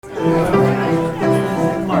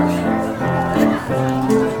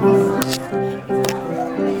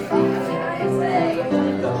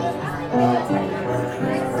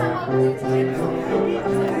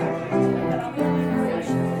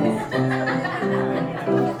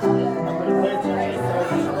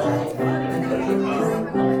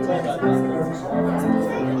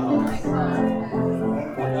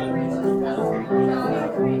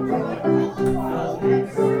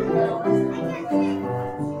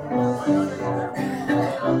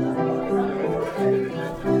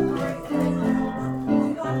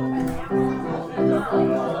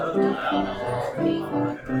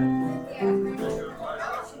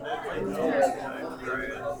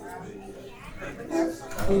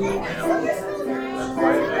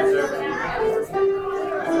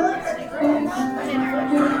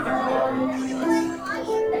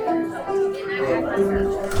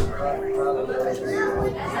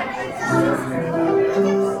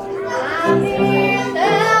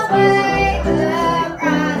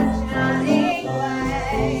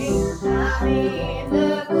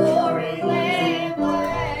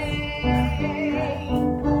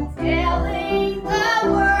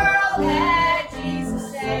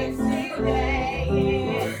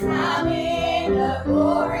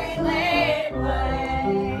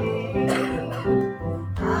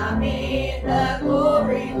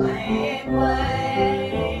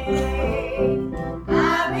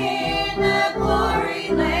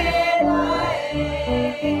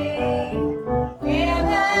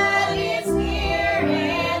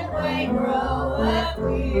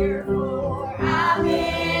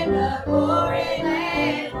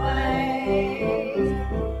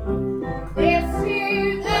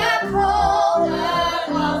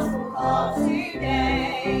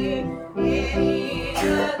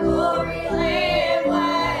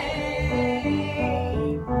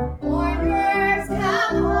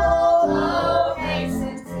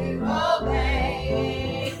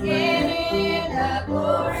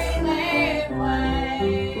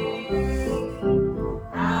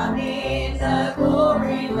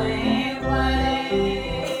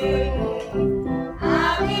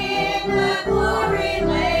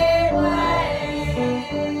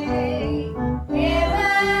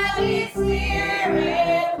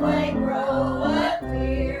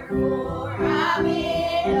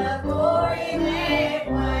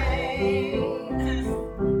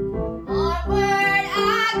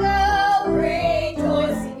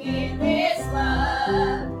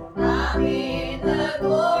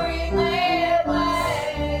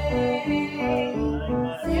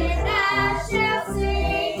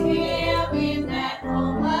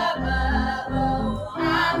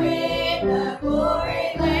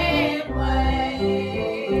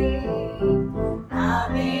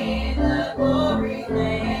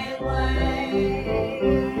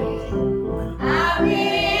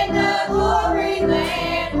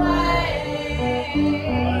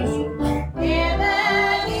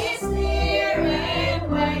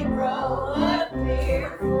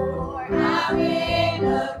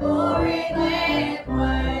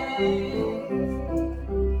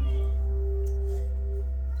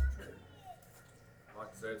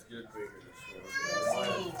It's good to be here this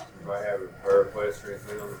morning. Anybody have a prayer request or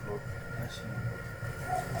anything on the floor?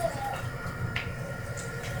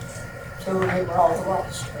 So we'll give all the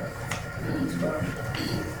lost.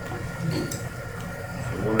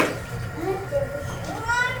 Someone else?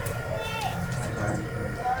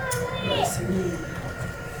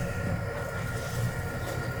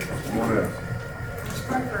 Someone else? Just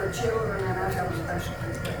pray for our children and I have a special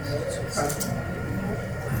request.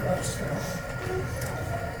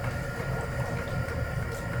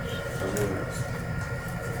 Someone else?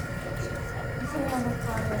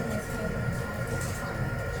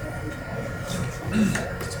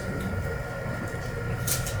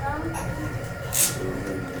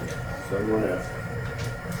 Someone else?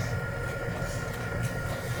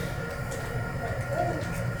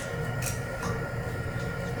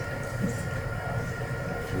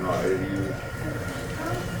 No, you.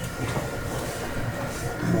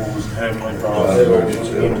 Heavenly Father, Lord, it's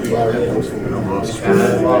in you. And I'm most kind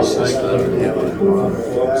of my sake of heaven,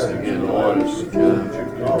 Father. Again, Lord, it's kind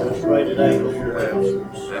of Pray today, Lord.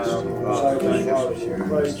 Father, thank you for sharing.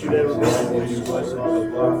 Praise you, everyone. Bless all the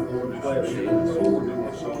Lord. Bless you.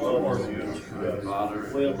 Father,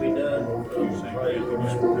 will be done. Pray for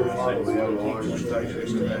this poor Father, we have Lord, and pray that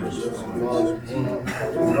you have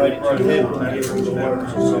given the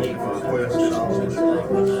words and speak for us all today.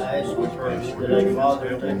 I ask you today, Father,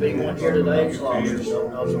 if there be one here today that's lost,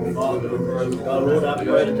 don't know your Father. God, Lord, I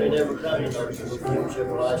pray that they never come to know you. Future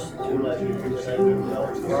everlasting too late here today. We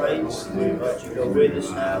don't pray, but you go with us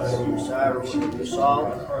now, Lord, desire what you saw.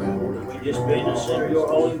 Lord, that we just be in the center of your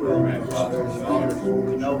holy will. Father,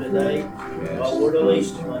 we know today, God, we're the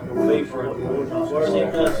least one to be for what we're not worthy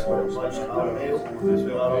of nothing but a place called hell.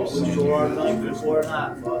 God, we sure are thankful for it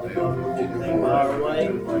not, Father. God, Lord, you came by our way.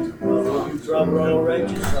 God, Lord, you troubled all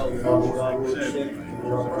wretched souls. Father, God, Lord, you said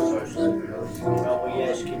you are merciful. God, we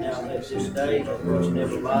ask you now that this day, that each and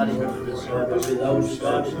everybody, there be those who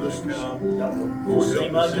God that just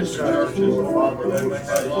seem unconcerned, Lord, Father, Lord, we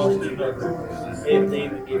pray, Lord, that you never help them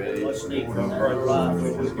and give them what's needed in their life.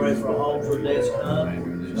 Lord, we pray for homes where death's come.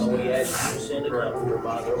 God, we ask you to send a comforter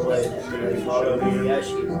by their way. And Father, we ask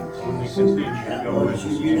you, Lord, that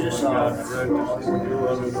you use us all. We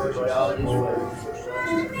pray all these ways.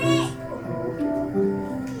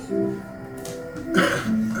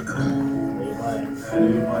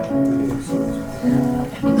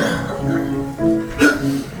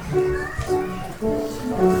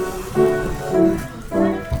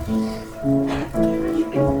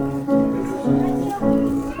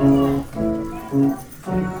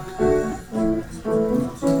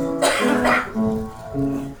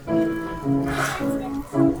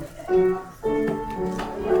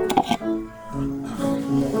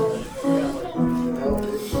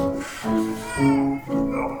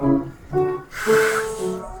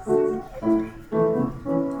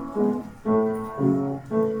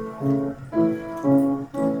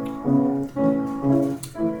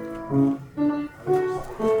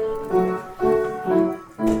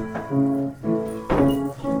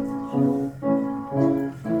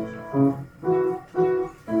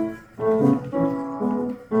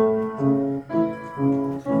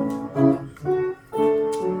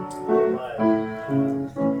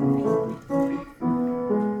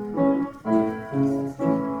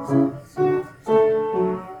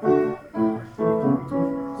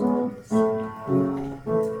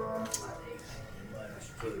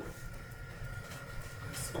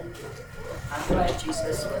 I'm glad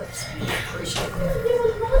Jesus loves me. Appreciate that.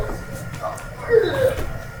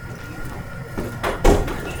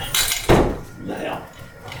 Now.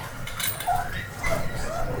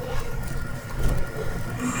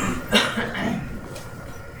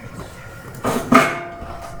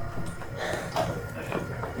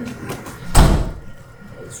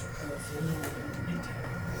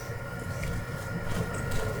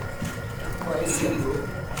 Praise Him.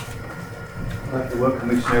 I'd like to welcome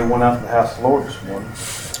each and every one out to the house of the Lord this morning.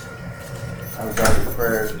 I was out of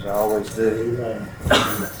prayers, as I always do. I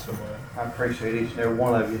appreciate each and every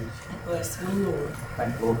one of you. Bless the Lord.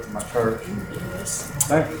 Thank the Lord for my church. Yes.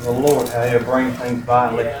 Thank you for the Lord, how He'll bring things by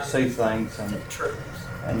and let you see things, True.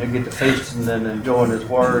 and you get to feasting and enjoying His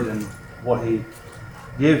Word and what He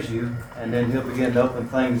gives you, and then He'll begin to open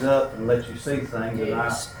things up and let you see things. And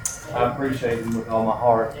I appreciate Him with all my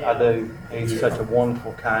heart. I do. He's such a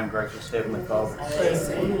wonderful, kind, gracious Heavenly Father.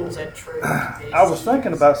 Is that true? I was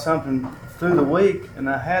thinking about something through the week, and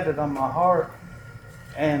I had it on my heart,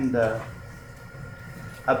 and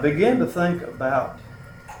I began to think about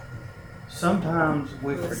sometimes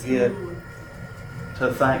we forget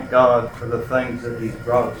to thank God for the things that He's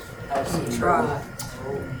brought us. That's right.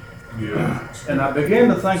 Yeah. And I began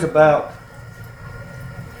to think about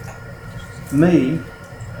me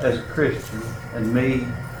as a Christian and me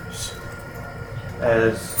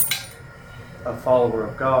as a follower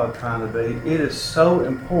of God trying to be. It is so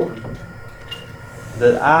important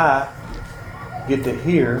that I get to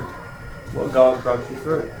hear what God brought you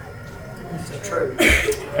through. That's true.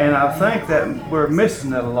 And I think that we're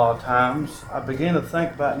missing that a lot of times. I began to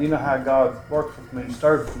think about, you know, how God works with me and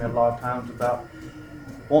stirs with me a lot of times about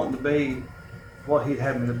wanting to be what He'd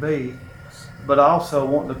have me to be, but also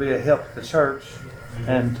wanting to be a help to the church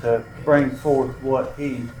and to bring forth what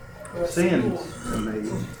He sends to me.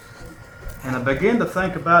 And I began to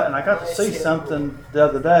think about it, and I got to see something the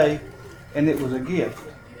other day, and it was a gift.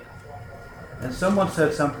 And someone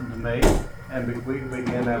said something to me, and we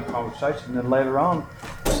began to have a conversation. And then later on,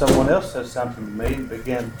 someone else said something to me and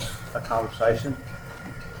began a conversation.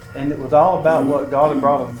 And it was all about what God had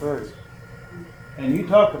brought them through. And you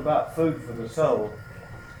talk about food for the soul,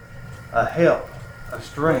 a help, a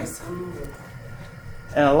strength.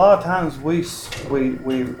 And a lot of times we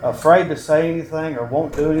afraid to say anything or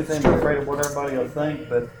won't do anything, we're afraid of what everybody will think.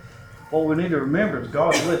 But what we need to remember is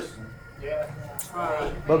God's listening.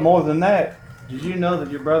 right. But more than that, did you know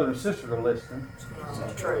that your brother and sister are listening?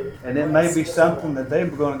 That's true. And it may be something that they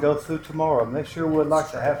were going to go through tomorrow, and they sure would like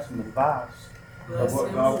to have some advice of Bless what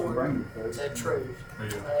them, God can Lord. bring you through. That's true.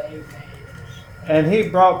 Amen. And he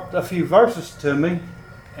brought a few verses to me,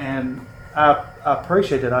 and I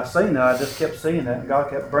appreciate it. I seen that. I just kept seeing that, and God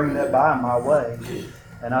kept bringing that by my way.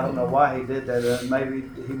 And I don't know why he did that. Maybe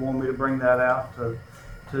he wanted me to bring that out to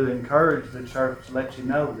encourage the church, to let you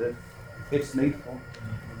know that it's needful,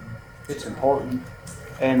 it's important.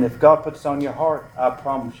 And if God puts it on your heart, I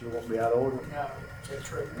promise you it won't be out of order. No, that's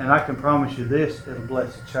true. And I can promise you this, it'll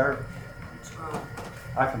bless the church. That's right.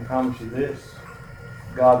 I can promise you this,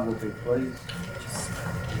 God will be pleased.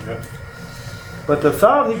 Yep. But the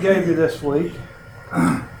thought he gave me this week,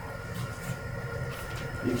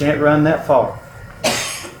 you can't run that far.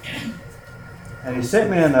 And he sent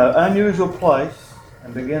me in an unusual place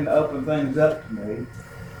and began to open things up to me.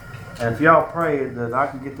 And if y'all pray that I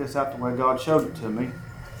can get this out the way God showed it to me,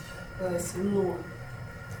 Bless him, Lord.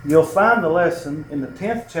 you'll find the lesson in the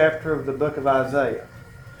 10th chapter of the book of Isaiah.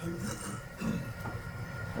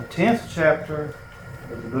 The 10th chapter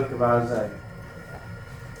of the book of Isaiah.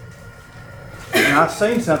 And I've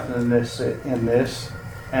seen something in this,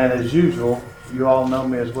 and as usual, you all know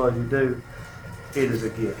me as well as you do, it is a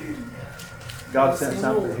gift. God sent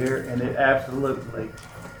something here, and it absolutely,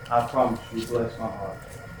 I promise you, blessed my heart.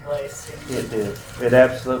 Bless him. It did. It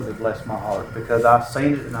absolutely blessed my heart because I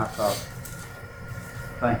seen it and I thought,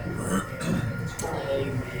 thank you, Lord.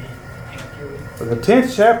 Amen. Thank you. For the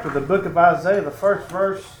 10th chapter of the book of Isaiah, the first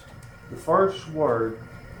verse, the first word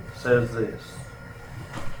says this.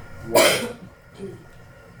 Woe.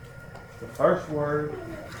 The first word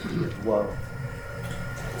is woe.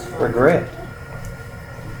 Regret.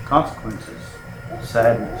 Consequences.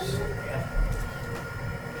 Sadness.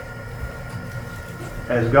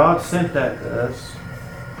 As God sent that to us,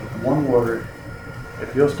 with one word,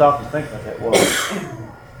 if you'll stop and think about that woe.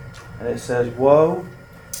 And it says, woe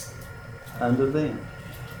unto them.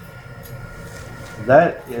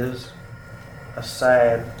 That is a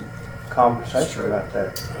sad conversation right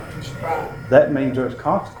there. Right. That means there's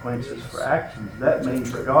consequences for actions. That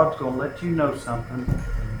means that God's going to let you know something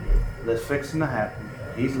that's fixing to happen.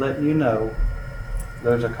 He's letting you know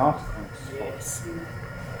there's a consequence for it. Yes.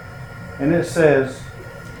 And it says,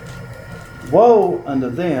 woe unto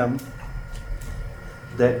them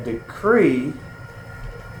that decree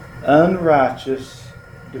unrighteous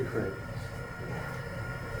decrees.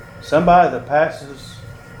 Somebody that passes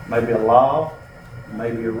maybe a law,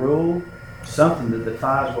 maybe a rule, something that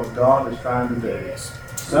defies what God is trying to do.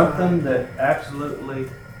 Something that absolutely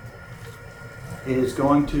is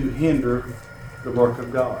going to hinder the work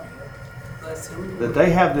of God. Bless him. That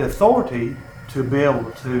they have the authority to be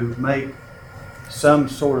able to make some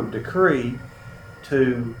sort of decree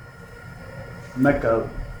to make a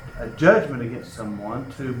judgment against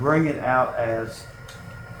someone, to bring it out as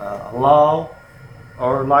a law,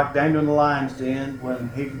 or like Daniel in the lion's den, when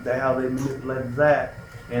how they manipulated that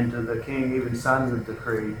into the king even signing the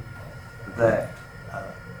decree that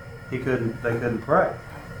they couldn't pray.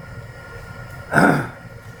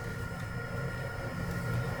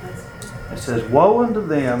 It says, woe unto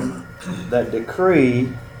them that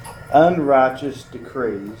decree unrighteous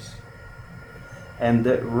decrees, and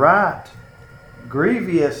that write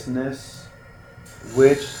grievousness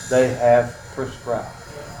which they have prescribed.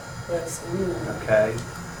 Bless him, Lord. Okay?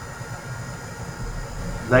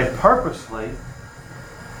 They purposely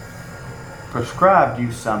prescribed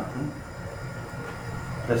you something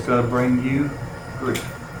that's going to bring you grief.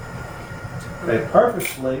 They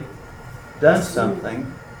purposely done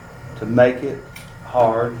something to make it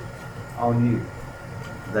hard on you.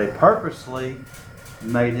 They purposely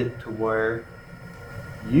made it to where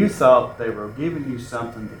you thought they were giving you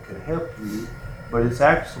something that could help you, but it's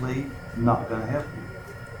actually not going to help you.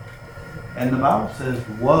 And the Bible says,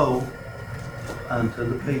 woe unto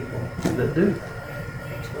the people that do that.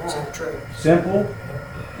 That's true. Simple,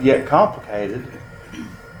 yet complicated,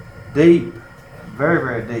 deep, very,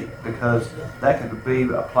 very deep, because that could be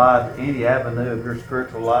applied to any avenue of your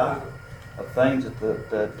spiritual life, of things that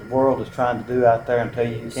the world is trying to do out there and tell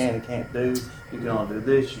you you can and can't do. You can only do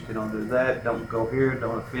this, you can only do that, don't go here,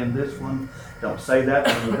 don't offend this one, don't say that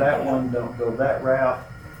one or that one, don't go that route.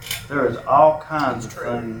 There is all kinds of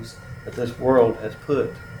things that this world has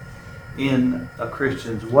put in a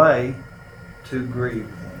Christian's way to grieve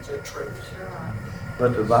them. That's true.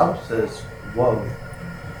 But the Bible says, woe.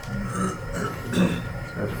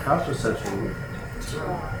 There's a cost associated with it.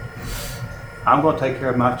 I'm going to take care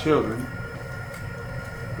of my children,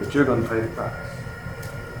 but you're going to pay the price.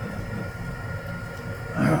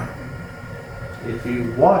 if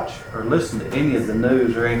you watch or listen to any of the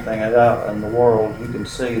news or anything out in the world, you can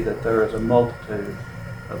see that there is a multitude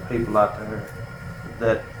of people out there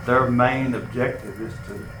that their main objective is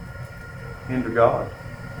to hinder God.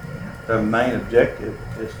 Their main objective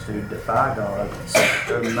is to defy God.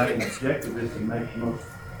 Their main objective is to make the most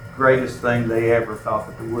greatest thing they ever thought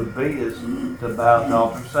that there would be is to bow the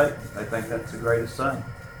altar of Satan. They think that's the greatest thing.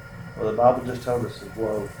 Well, the Bible just told us that,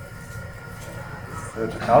 well,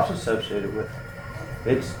 there's a cost associated with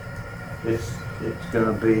it. It's going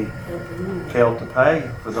to be hell to pay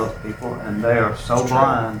for those people, and they are so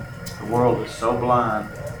blind. The world is so blind.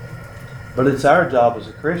 But it's our job as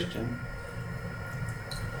a Christian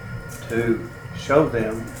to show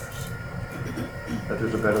them that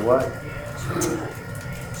there's a better way.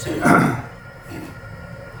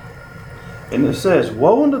 And it says,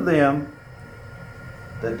 woe unto them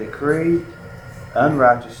that decree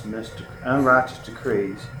unrighteous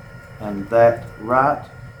decrees, and that right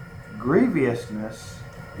grievousness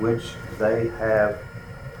which they have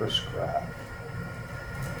prescribed,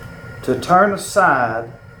 to turn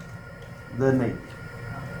aside the needy,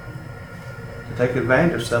 to take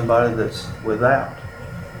advantage of somebody that's without.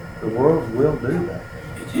 The world will do that.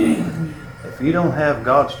 If you don't have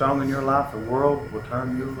God strong in your life, the world will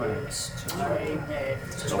turn you around.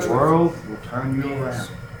 The world will turn you around.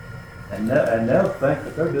 And they'll think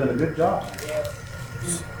that they're doing a good job.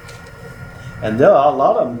 And a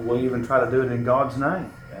lot of them will even try to do it in God's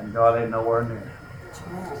name. And God ain't nowhere near.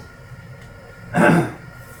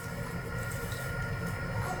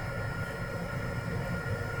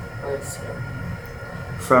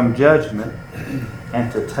 From judgment,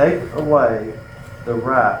 and to take away the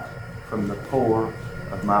right from the poor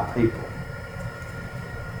of my people.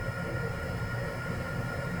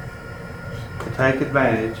 To take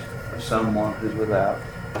advantage of someone who's without.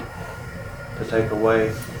 To take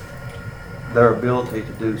away their ability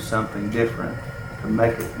to do something different. To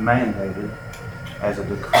make it mandated as a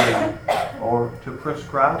decree or to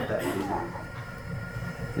prescribe that evil.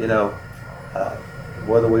 You know,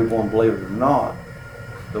 whether we want to believe it or not,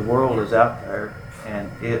 the world is out there and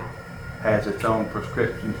it has its own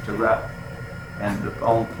prescriptions to write and its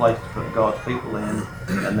own place to put God's people in,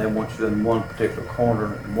 and they want you in one particular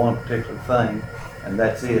corner and one particular thing, and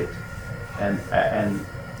that's it. And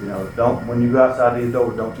you know, don't, when you go outside the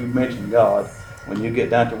door, don't you mention God. When you get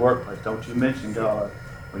down to the workplace, don't you mention God.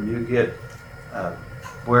 When you get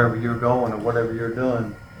wherever you're going or whatever you're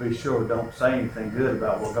doing, be sure don't say anything good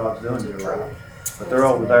about what God's doing in your life. But they're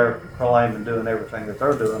over there proclaiming, doing everything that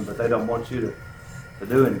they're doing, but they don't want you to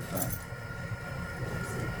do anything.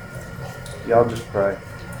 Y'all just pray.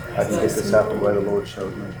 I can get this out the way the Lord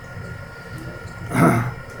showed me.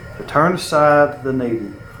 To turn aside the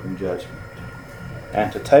needy from judgment,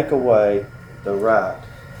 and to take away the right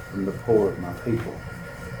from the poor of my people.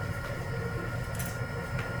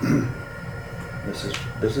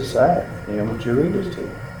 This is sad. You know what you read this to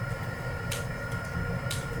you.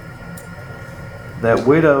 That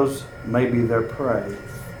widows may be their prey,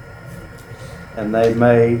 and they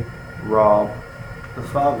may rob the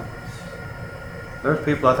fatherless. There's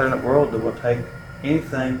people out there in the world that will take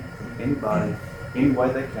anything from anybody, any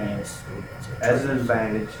way they can, as an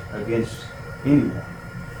advantage against anyone,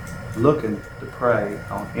 looking to prey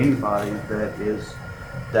on anybody that is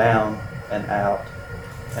down and out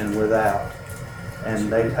and without.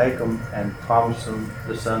 And they take them and promise them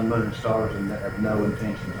the sun, moon, and stars, and they have no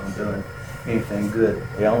intentions on doing anything good.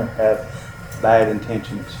 They only have bad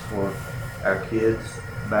intentions for our kids,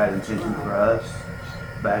 bad intentions for us,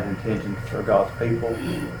 bad intentions for God's people,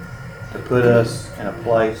 to put us in a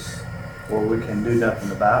place where we can do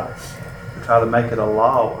nothing about it, to try to make it a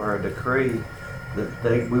law or a decree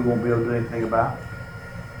that we won't be able to do anything about it.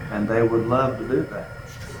 And they would love to do that.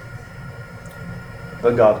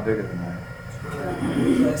 But God's bigger than that.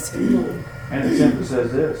 And it simply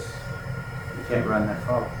says this: you can't run that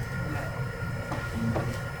far.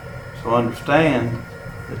 So understand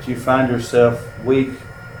that you find yourself weak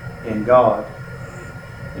in God,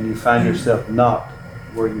 and you find yourself not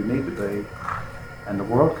where you need to be, and the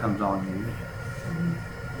world comes on you.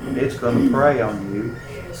 It's going to prey on you,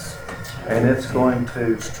 and it's going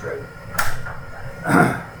to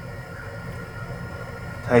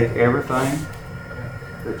take everything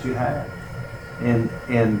that you have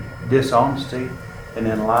in dishonesty and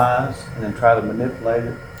in lies, and then try to manipulate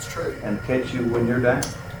it and catch you when you're down.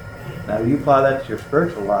 Now you apply that to your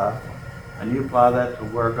spiritual life, and you apply that to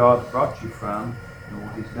where God brought you from and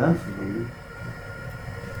what He's done for you,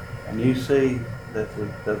 and you see that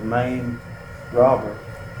the main robber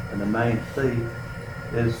and the main thief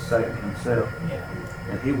is Satan himself.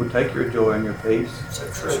 And he will take your joy and your peace.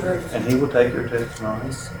 True. And he will take your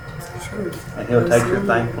testimonies. True. And he'll take your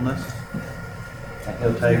thankfulness. And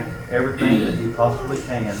he'll take everything that he possibly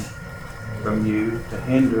can from you to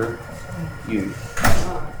hinder you.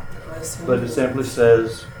 But it simply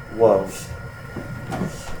says, woe.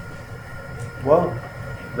 Woe.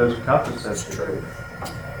 There's a couple that says true.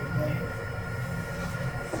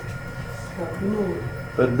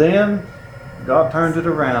 But then God turns it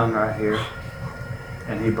around right here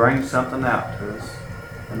and he brings something out to us.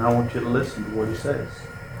 And I want you to listen to what he says.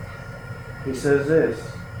 He says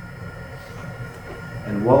this.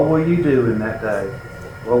 And what will you do in that day?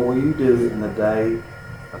 What will you do in the day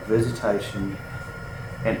of visitation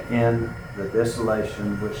and in the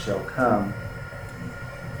desolation which shall come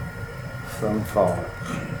from far?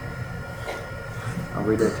 I'll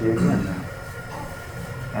read that to you again now.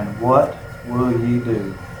 And what will you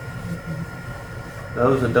do?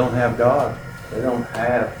 Those that don't have God, they don't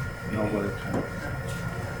have nowhere to turn.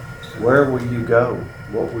 Where will you go?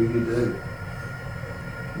 What will you do?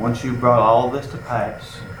 Once you've brought all this to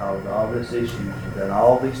pass, caused all this issues, you've done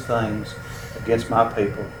all these things against my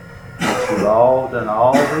people, you've all done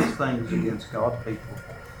all these things against God's people,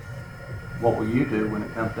 what will you do when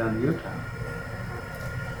it comes down to your time?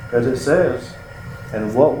 Because it says,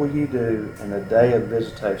 and what will you do in the day of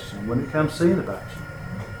visitation when it comes seeing about you?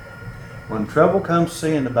 When trouble comes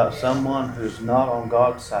seeing about someone who's not on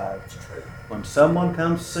God's side, when someone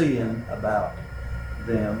comes seeing about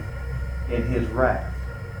them in his wrath.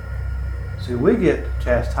 See, we get the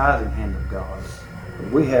chastising hand of God,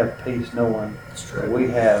 but we have peace knowing that we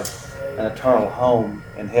have an eternal home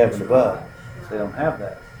in heaven above. They don't have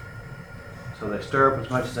that. So they stir up as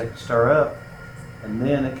much as they can stir up, and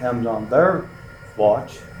then it comes on their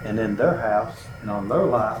watch and in their house and on their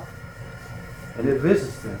life, and it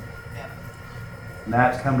visits them. Now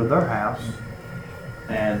it's come to their house,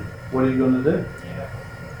 and what are you going to do?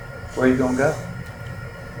 Where are you going to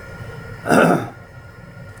go?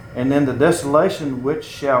 And then the desolation which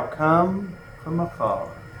shall come from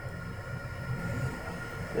afar.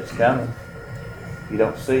 It's coming. You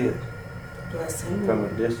don't see it. From a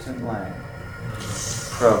distant land.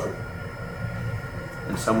 Trouble.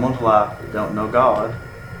 In someone's life that don't know God,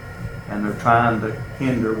 and they're trying to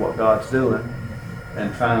hinder what God's doing,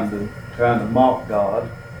 and trying to mock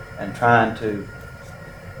God, and trying to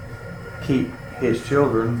keep his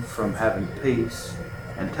children from having peace,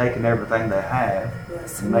 and taking everything they have,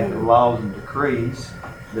 and making laws and decrees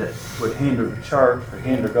that would hinder the church or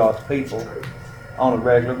hinder God's people on a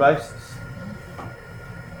regular basis.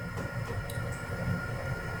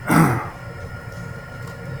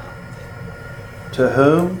 To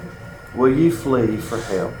whom will you flee for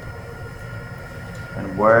help?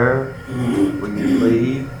 And where will you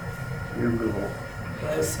leave your glory?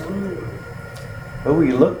 Who will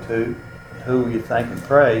you look to? Who will you thank and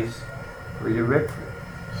praise for your victory?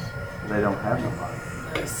 They don't have nobody.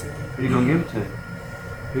 Who are you going to give it to?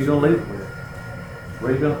 Who are you going to leave it with?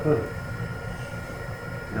 Where are you going to put it?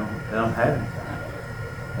 They don't have anything.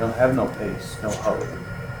 They don't have no peace, no hope.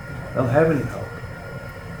 They don't have any hope.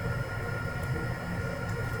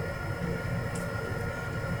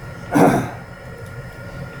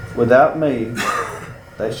 Without me,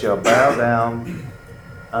 they shall bow down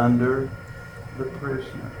under the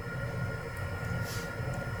prisoner,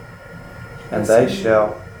 and they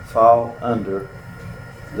shall fall under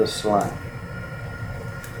the slain.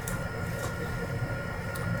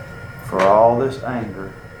 For all this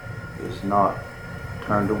anger is not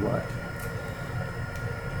turned away.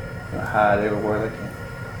 They hide everywhere they can,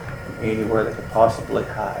 anywhere they could possibly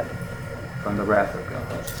hide from the wrath of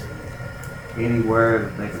God. Anywhere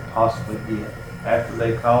that they could possibly get after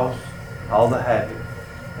they caused all the havoc,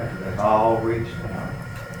 after they've all reached down,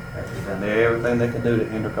 after they've done everything they can do to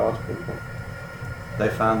hinder God's people. They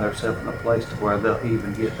find themselves in a place to where they'll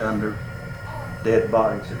even get under dead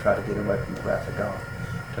bodies to try to get away from the wrath of God,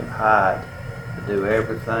 to hide, to do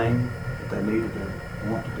everything that they need to do,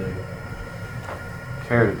 want to do,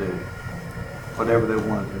 care to do, whatever they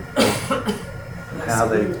want to do. And how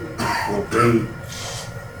they will be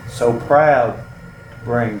so proud to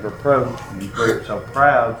bring reproach, and so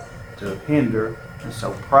proud to hinder, and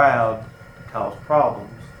so proud to cause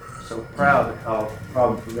problems, so proud to cause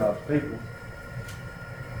problems for God's people.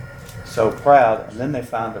 So proud, and then they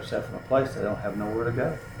find themselves in a place they don't have nowhere to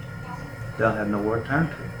go. They don't have nowhere to turn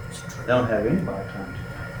to. They don't have anybody to turn to.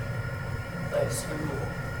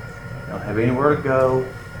 They don't have anywhere to go,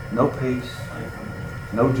 no peace,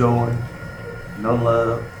 no joy, no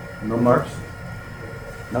love, no mercy,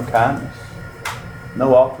 no kindness,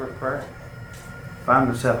 no offer of prayer. Find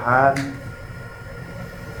themselves hiding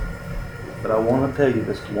But I want to tell you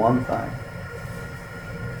this one thing.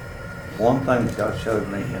 One thing that God showed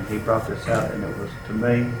me, and He brought this out, and it was to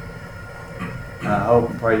me. And I hope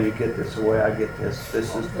and pray you get this the way I get this.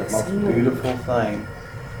 This is the most beautiful thing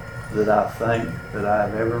that I think that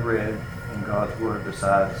I've ever read in God's Word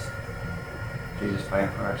besides Jesus paying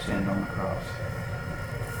for our sins on the cross.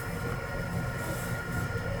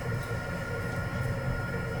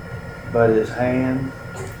 But His hand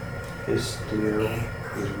is still,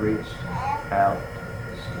 is reached out.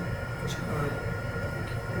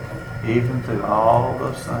 Even through all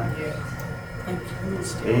those things.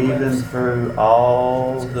 Even through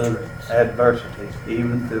all the adversity,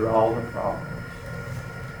 even through all the problems,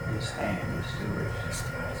 His hand is still reaching.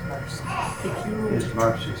 His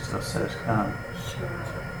mercy still says, come.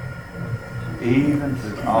 Even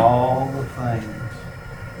through all the things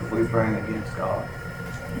that we bring against God,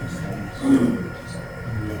 His hand still reaches out.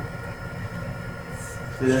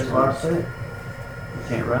 See, that's what I said. You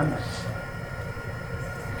can't run this.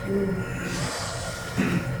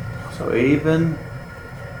 So even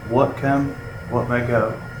what may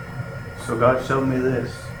go. So God showed me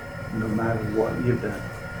this. No matter what you've done,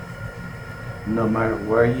 no matter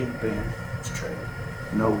where you've been,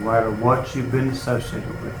 no matter what you've been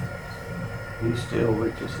associated with, He still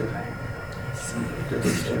reaches His hand. He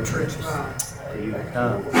still reaches to you to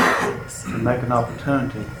come, to make an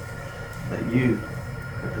opportunity that you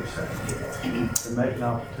could be saved, to make an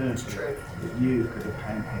opportunity that you could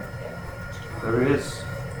obtain Him. There is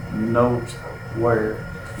nowhere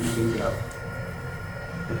you can go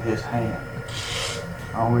but His hand.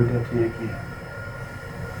 I'll read that to you again.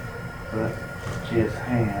 But His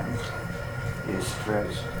hand is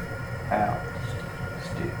stretched out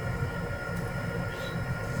still.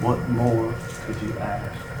 What more could you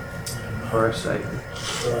ask for a Savior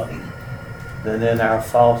than in our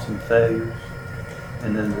faults and failures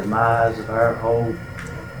and in the demise of our whole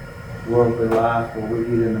worldly life where we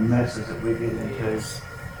get in the messes that we get into?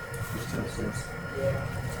 He still says,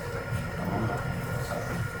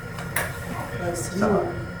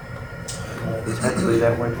 sorry. It's had to be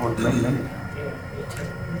that way towards me many times.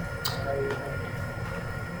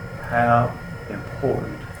 How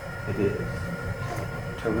important it is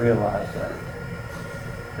to realize that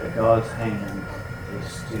God's hand is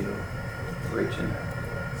still reaching out.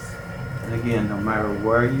 And again, no matter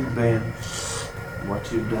where you've been, what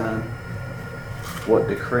you've done, what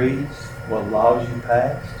decrees, what laws you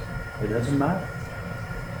passed, it doesn't matter.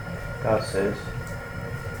 God says,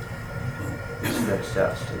 stretched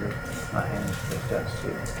out still. My hand is stretched out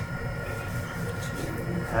still.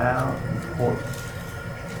 How important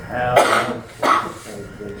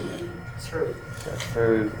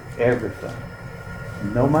through everything.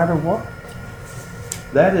 No matter what.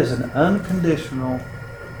 That is an unconditional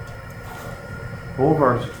 4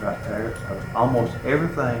 verses right there of almost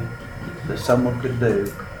everything that someone could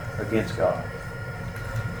do against God.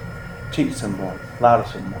 Cheat someone, lie to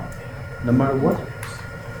someone, no matter what it is.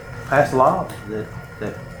 Pass laws that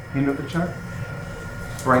hinder the church.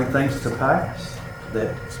 Bring things to pass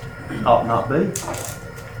that ought not be.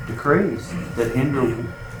 Decrees that hinder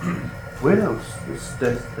widows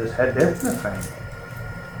that's had death in their family.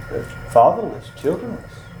 Fatherless,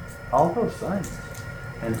 childrenless, all those things.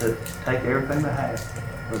 And to take everything they have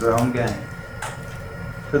for their own gain.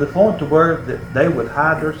 To the point to where that they would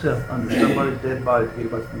hide themselves under somebody's dead body to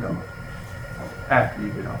keep us from going. After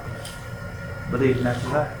you get off. But even after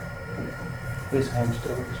that, His hand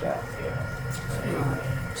still reaches out.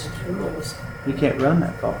 You can't run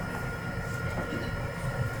that far.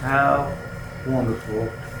 How wonderful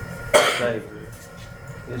a Savior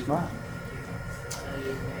is mine.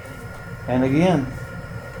 And again,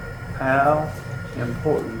 how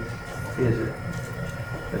important is it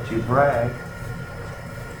that you brag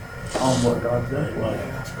on what God's done for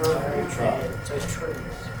you?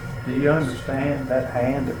 Do you understand that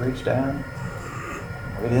hand that reached down?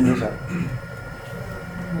 We didn't deserve it.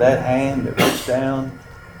 That hand that reached down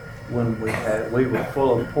when we were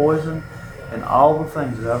full of poison and all the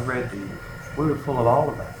things that I've read to you. We were full of all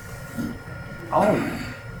of that. All of it.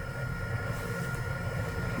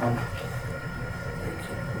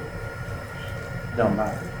 Don't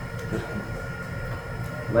matter. Just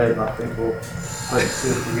lay it at my feet, Lord. Pray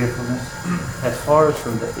for forgiveness. As far as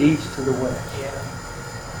from the east to the west.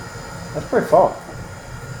 That's pretty far.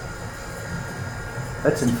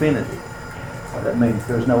 That's infinity. Well, that means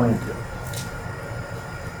there's no end to it.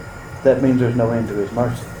 That means there's no end to His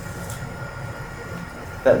mercy.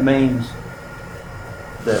 That means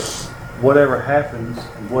that whatever happens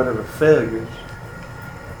and whatever failures,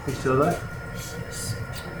 He's still there.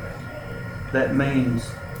 That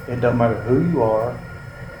means it don't matter who you are,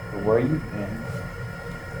 or where you've been,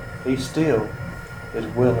 he still is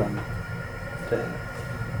willing to help.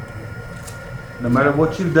 No matter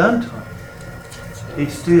what you've done to him,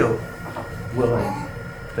 he's still willing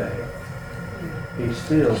to help. He's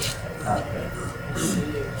still out there.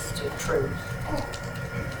 It's true.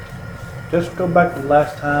 Just go back to the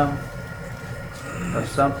last time of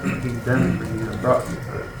something he's done for you and brought you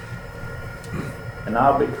through. And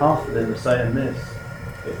I'll be confident in saying this.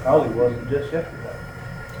 It probably wasn't just yesterday.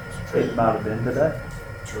 It might have been today.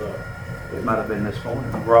 That's right. It might have been this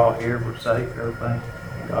morning. We're all here, we're safe, everything.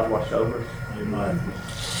 God watched over us. Amen.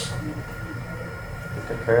 He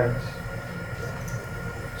took care of us.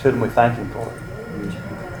 Shouldn't we thank him for it?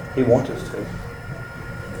 He wants us to.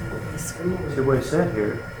 See what he said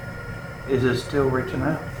here is it's still reaching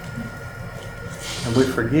out. And we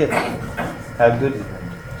forget how good he's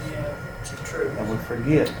been. It's true. And we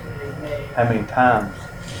forget how many times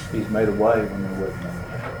he's made a way when there wasn't no way.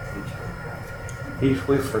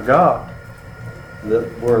 We forgot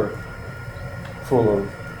that we're full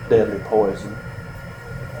of deadly poison.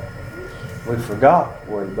 We forgot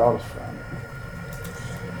where he brought us from.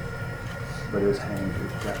 But his hand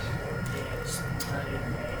reached us.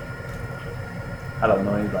 I don't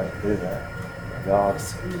know anybody can do that. God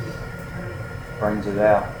brings it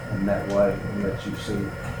out in that way and lets you see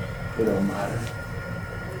it don't matter.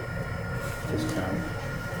 Just come.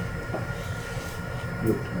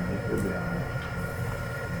 Look to me, it'll be alright.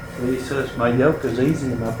 So he says, my yoke is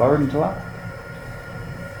easy and my burden's light.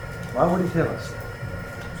 Why would he tell us that?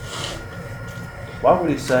 Why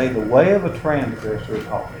would he say the way of a transgressor is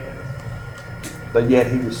hard? But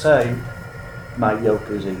yet he would say, my yoke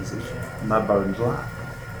is easy, my burden's light.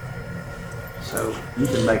 So you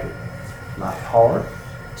can make life hard,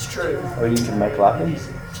 It's true. or you can make life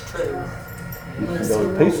easy. It's true. You can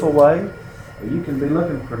go the peaceful way, or you can be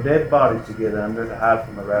looking for dead bodies to get under to hide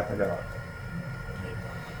from the wrath of God.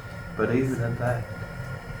 But even at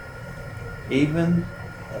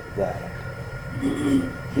that,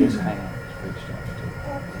 his hand is reached out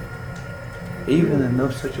to you. Even in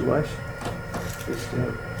those situations, he's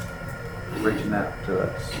still reaching out to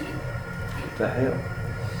us to help,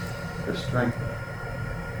 to strengthen,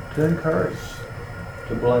 to encourage,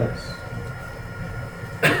 to bless,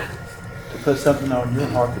 to put something on your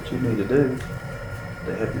heart that you need to do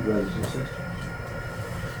to help your brothers and sisters,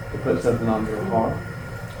 to put something on your heart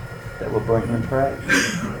that will bring him praise.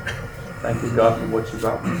 Thank you, God, for what you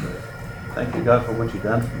brought me through. Thank you, God, for what you've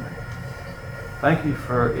done for me. Thank you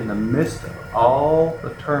for, in the midst of all the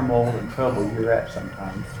turmoil and trouble you're at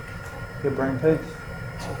sometimes, he'll bring peace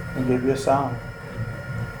and give you a song.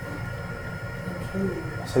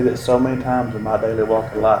 I see that so many times in my daily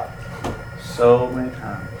walk of life. So many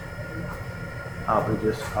times. I'll be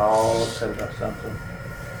just all upset about something.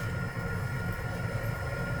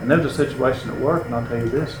 And there was a situation at work, and I'll tell you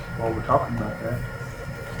this while we're talking about that.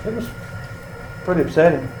 It was pretty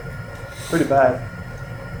upsetting, pretty bad.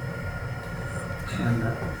 And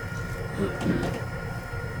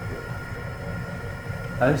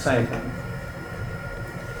I didn't say anything.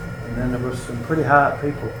 And then there was some pretty high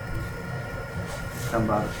people come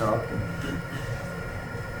by the shop, and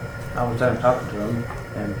I was there talking to them,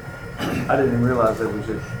 and I didn't even realize it was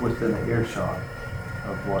just within an earshot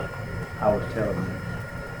of what I was telling them.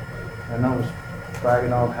 And I was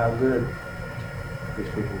bragging on how good these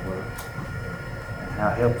people were and how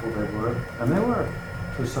helpful they were. And they were,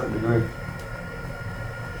 to a certain degree.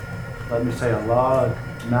 Let me say a lot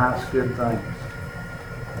of nice, good things.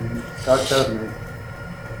 And God tells me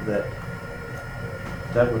that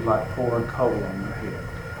that was like pouring coal on their head.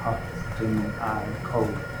 Hot, steaming, iron, coal,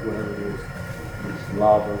 whatever it is. This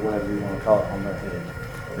lava, whatever you want to call it, on their head.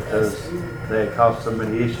 Because they had caused so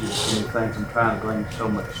many issues, so many things, and trying to bring so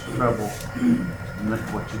much trouble. And look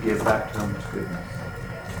what you give back to them is goodness.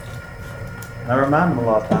 And I remind them a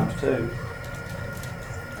lot of times too.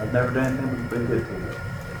 I've never done anything but be good to them.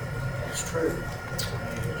 It's true.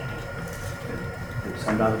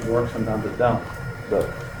 Sometimes it works, sometimes it don't. But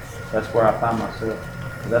that's where I find myself.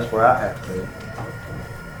 That's where I have to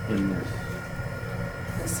be in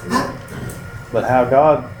this. But how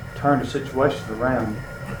God turned the situation around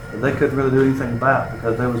that they couldn't really do anything about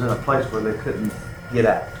because they was in a place where they couldn't get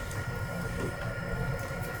out.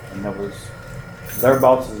 And there was their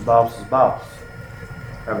boss's boss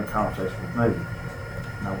having a conversation with me.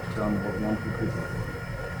 And I was telling them what wonderful people they were.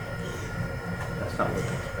 That's not what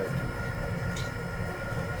they expected.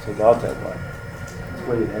 So God's that way. That's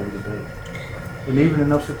where He'd have you to be. And even in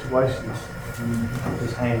those situations,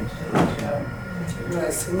 His hands reach out.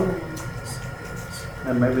 Yes.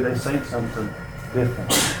 And maybe they seen something different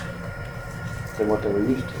than what they were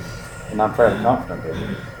used to. And I'm fairly confident they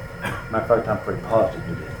did. Matter of fact, I'm pretty positive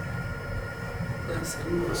he did. Bless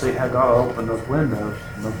him. See how God opened those windows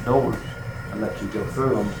and those doors and let you go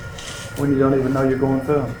through them when you don't even know you're going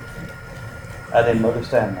through them. I didn't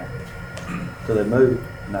understand that till they moved,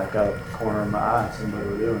 and I got up the corner of my eye and seen what they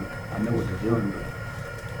were doing. I knew what they're doing,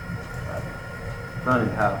 but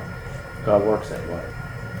funny how God works that way.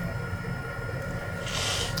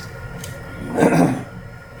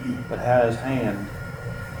 But how His hand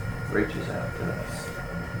reaches out to us,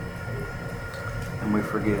 and we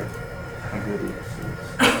forget how good He is.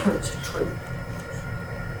 It's true.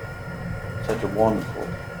 Such a wonderful,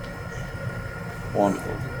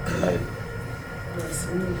 wonderful lady, Bless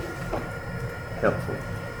him. helpful.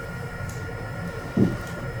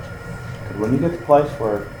 Because when you get to the place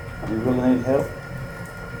where you really need help,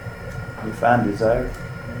 you find He's there,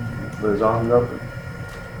 with His arms open,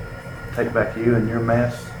 take back you and your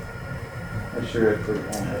mess. It sure is pretty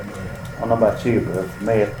handy. I don't know about you, but for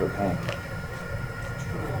me it's pretty handy.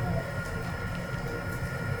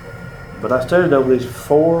 But I studied over these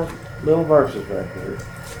 4 little verses right here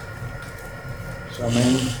so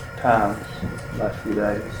many times the last few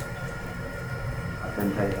days. I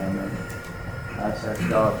couldn't tell you how many. I just asked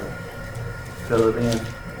God to fill it in.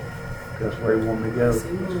 That's where He wanted me to go. That's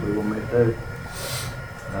what He wanted me to do.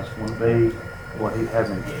 I just want to be what He'd have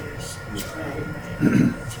me to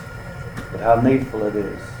be. But how needful it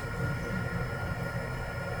is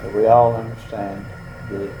that we all understand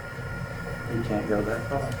that you can't go that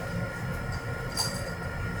far.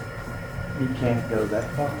 You can't go that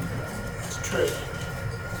far. It's true.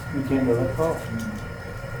 You can't go that far.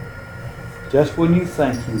 Just when you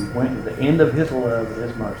think you went to the end of His love and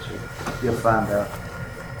His mercy, you'll find out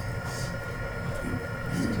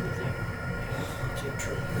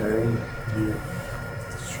there He is.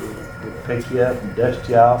 It's true. He'll pick you up and dust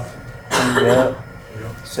you off, clean you up,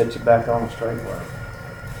 set you back on the straight way.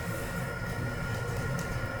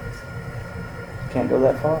 Can't go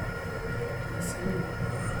that far.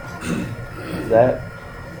 Is that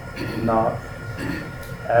not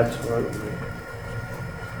absolutely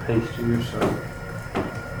peace to your soul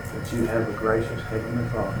that you have a gracious Heavenly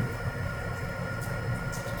Father?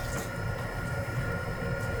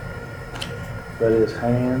 But His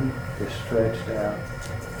hand is stretched out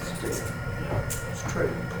still. It's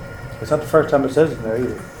true. It's not the first time it says it in there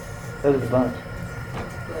either. It says it a bunch.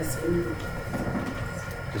 Bless him.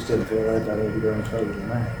 Just didn't feel right that I need to go any further than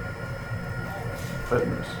that.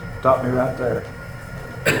 Footnotes. Stopped me right there.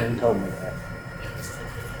 And He told me that.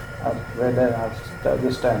 I read that and I was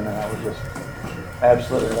just standing there. I was just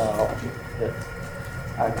absolutely all that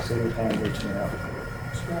I could see His hand reaching out.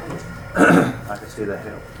 That's right. I could see the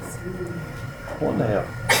help. Wanting to help.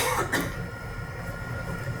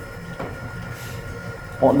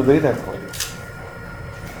 Wanting to be there for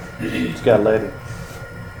you. You just gotta let Him.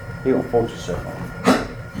 He won't force yourself on you.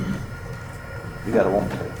 You gotta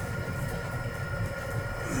want to.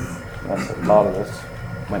 That's a lot of us.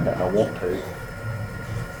 We ain't got no want to.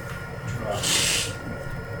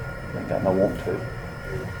 Ain't got no want to.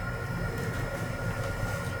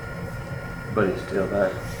 But He's still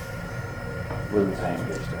there. With His hand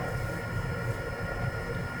reached out.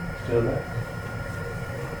 Still there.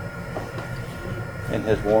 In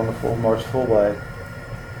His wonderful, merciful way,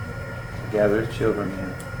 to gather His children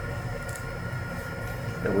in.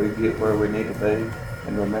 That we get where we need to be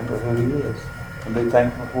and remember who He is and be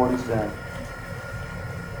thankful for what He's done.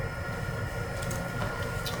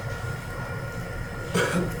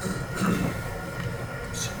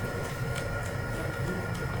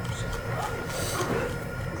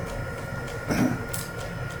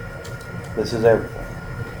 This is everything.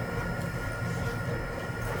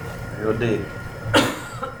 Real dig.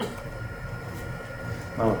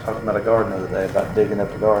 Mama was talking about a garden the other day, about digging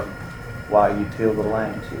up the garden. Why you till the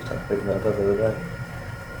land. She was picking that up the other day.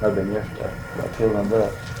 Might have been yesterday. About tilling it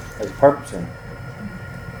up. There's a purpose in it.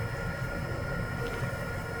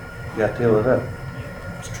 You gotta till it up.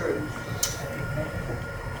 It's true.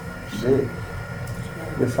 Dig.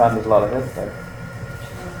 You'll find there's a lot of help there.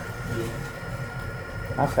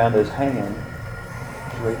 I found His hand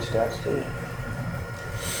reached out still.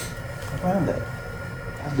 I found that.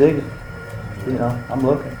 I was digging. You know, I'm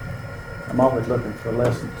looking. I'm always looking for a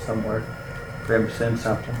lesson somewhere. For Him to send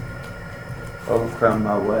something. Throw a crumb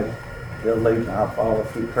my way. He'll lead and I'll follow a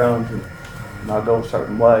few crumbs and I'll go a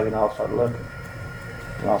certain way and I'll start looking.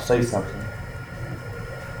 And I'll see something.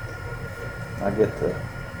 I get the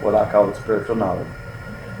what I call the spiritual knowledge.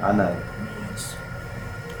 I know.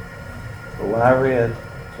 But when I read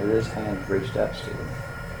that His hand reached out still,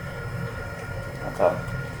 I thought,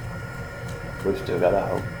 we still got a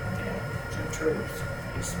hope. It's true.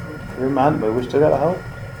 It reminded me, we still got a hope.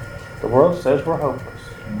 The world says we're hopeless.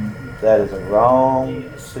 That is a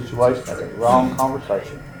wrong situation. That's a wrong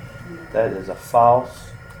conversation. That is a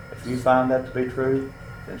false. If you find that to be true,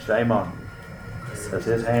 then shame on you. Because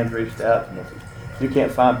his hands reached out. And if you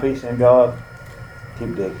can't find peace in God,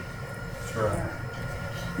 keep digging. That's right.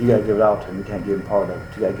 You got to give it all to him. You can't give him part of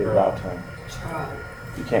it. You got to give it all to him. That's right.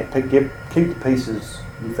 You can't keep the pieces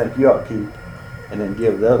you think you ought to keep and then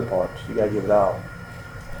give the other parts. You got to give it all.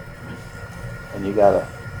 And you got to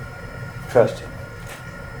trust him.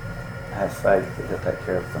 Have faith that he'll take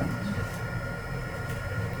care of things.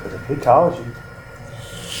 Because if he calls you,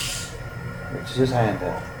 reaches his hand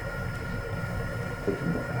out, he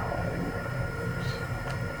can work it all.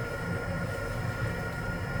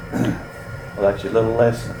 Well, that's your little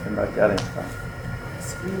lesson. If anybody got anything.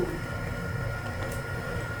 That's good.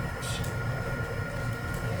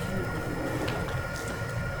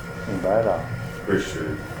 Anybody at all. Appreciate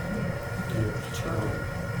it.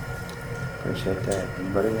 Appreciate that.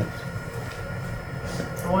 Anybody else?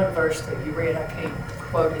 The one verse that you read, I can't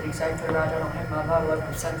quote it exactly right. I don't have my Bible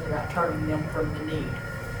open. Something about turning them from the need.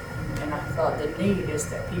 And I thought the need is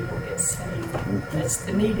that people get saved. That's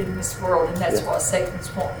the need in this world, and that's what Satan's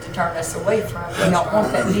wanting to turn us away from. We don't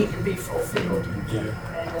want that need to be fulfilled.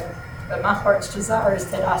 And, but my heart's desire is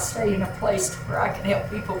that I stay in a place where I can help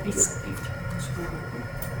people be saved.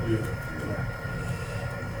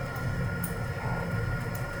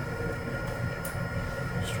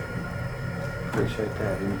 Appreciate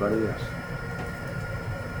that. Anybody else?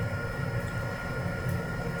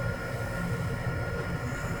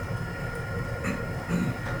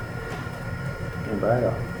 Anybody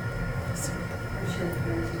else?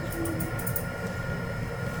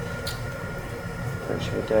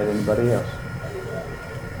 Appreciate that. Anybody else?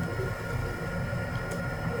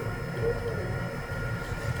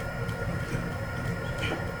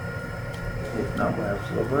 If not, we'll have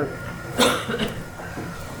a little break.